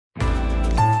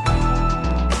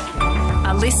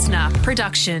listener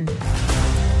production.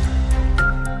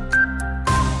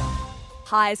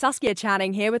 Hi, Saskia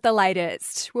Channing here with the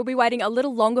latest. We'll be waiting a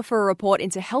little longer for a report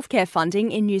into healthcare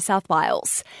funding in New South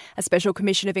Wales. A special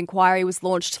commission of inquiry was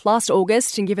launched last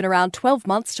August and given around 12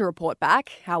 months to report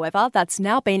back. However, that's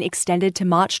now been extended to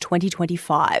March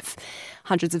 2025.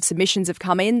 Hundreds of submissions have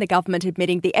come in, the government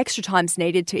admitting the extra time's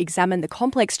needed to examine the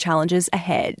complex challenges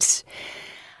ahead.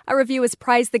 A review has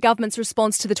praised the government's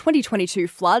response to the 2022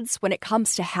 floods when it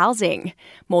comes to housing.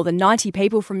 More than 90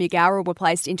 people from Eugowra were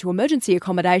placed into emergency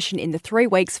accommodation in the 3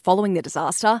 weeks following the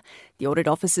disaster. The audit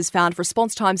officers found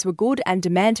response times were good and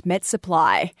demand met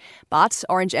supply. But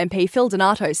Orange MP Phil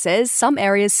Donato says some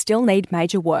areas still need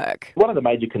major work. One of the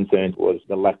major concerns was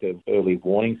the lack of early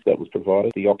warnings that was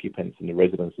provided. The occupants and the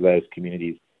residents of those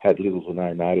communities had little to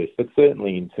no notice. But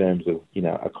certainly in terms of,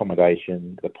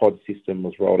 accommodation, the pod system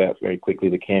was rolled out very quickly.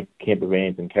 The camper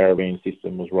vans and caravan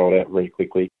system was rolled out very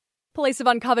quickly. Police have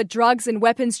uncovered drugs and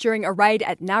weapons during a raid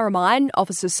at Narromine.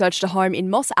 Officers searched a home in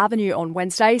Moss Avenue on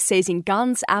Wednesday, seizing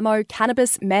guns, ammo,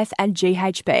 cannabis, meth and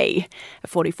GHB. A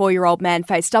 44-year-old man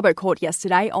faced Dubbo Court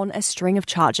yesterday on a string of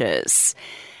charges.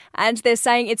 And they're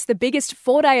saying it's the biggest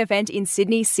 4-day event in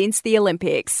Sydney since the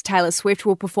Olympics. Taylor Swift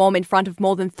will perform in front of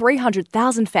more than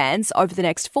 300,000 fans over the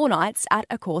next 4 nights at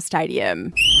Accor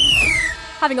Stadium.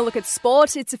 Having a look at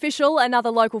sport, it's official.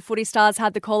 Another local footy star's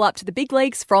had the call up to the big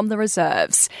leagues from the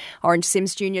reserves. Orange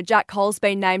Sims junior Jack Cole's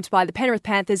been named by the Penrith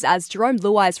Panthers as Jerome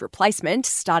Luai's replacement,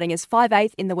 starting as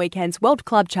 5'8" in the weekend's World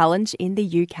Club Challenge in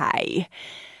the UK.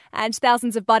 And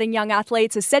thousands of budding young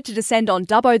athletes are set to descend on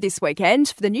Dubbo this weekend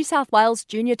for the New South Wales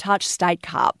Junior Touch State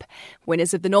Cup.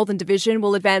 Winners of the Northern Division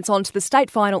will advance on to the state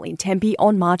final in Tempe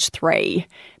on March 3.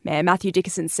 Mayor Matthew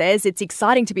Dickerson says it's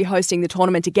exciting to be hosting the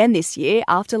tournament again this year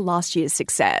after last year's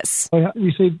success. I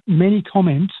received many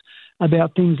comments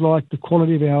about things like the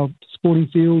quality of our sporting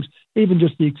fields, even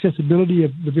just the accessibility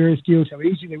of the various fields, how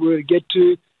easy they were to get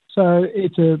to. So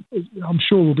I'm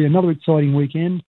sure it will be another exciting weekend.